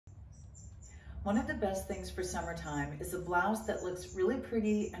One of the best things for summertime is a blouse that looks really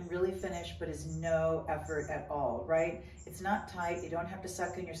pretty and really finished, but is no effort at all, right? It's not tight, you don't have to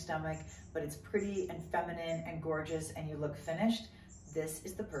suck in your stomach, but it's pretty and feminine and gorgeous and you look finished. This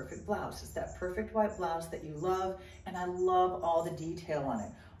is the perfect blouse. It's that perfect white blouse that you love, and I love all the detail on it.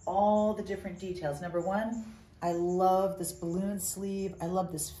 All the different details. Number one, I love this balloon sleeve. I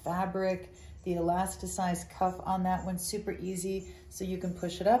love this fabric, the elasticized cuff on that one, super easy, so you can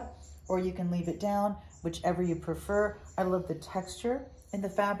push it up or you can leave it down, whichever you prefer. I love the texture in the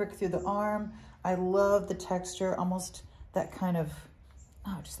fabric through the arm. I love the texture, almost that kind of,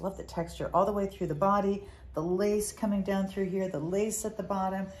 oh, I just love the texture all the way through the body, the lace coming down through here, the lace at the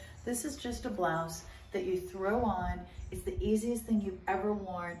bottom. This is just a blouse that you throw on. It's the easiest thing you've ever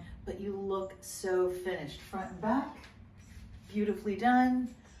worn, but you look so finished. Front and back, beautifully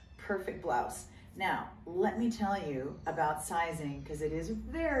done, perfect blouse. Now, let me tell you about sizing, because it is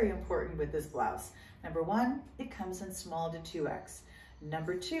very important with this blouse. Number one, it comes in small to 2X.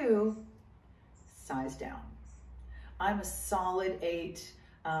 Number two, size down. I'm a solid 8.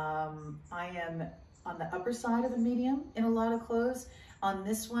 I am on the upper side of the medium in a lot of clothes. On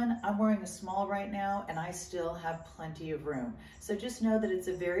this one, I'm wearing a small right now, and I still have plenty of room. So just know that it's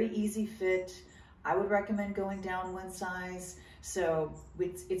a very easy fit. I would recommend going down one size. So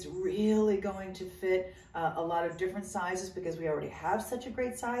it's really going to fit a lot of different sizes because we already have such a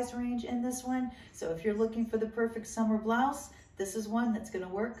great size range in this one. So if you're looking for the perfect summer blouse, this is one that's gonna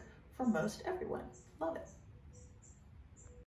work for most everyone. Love it.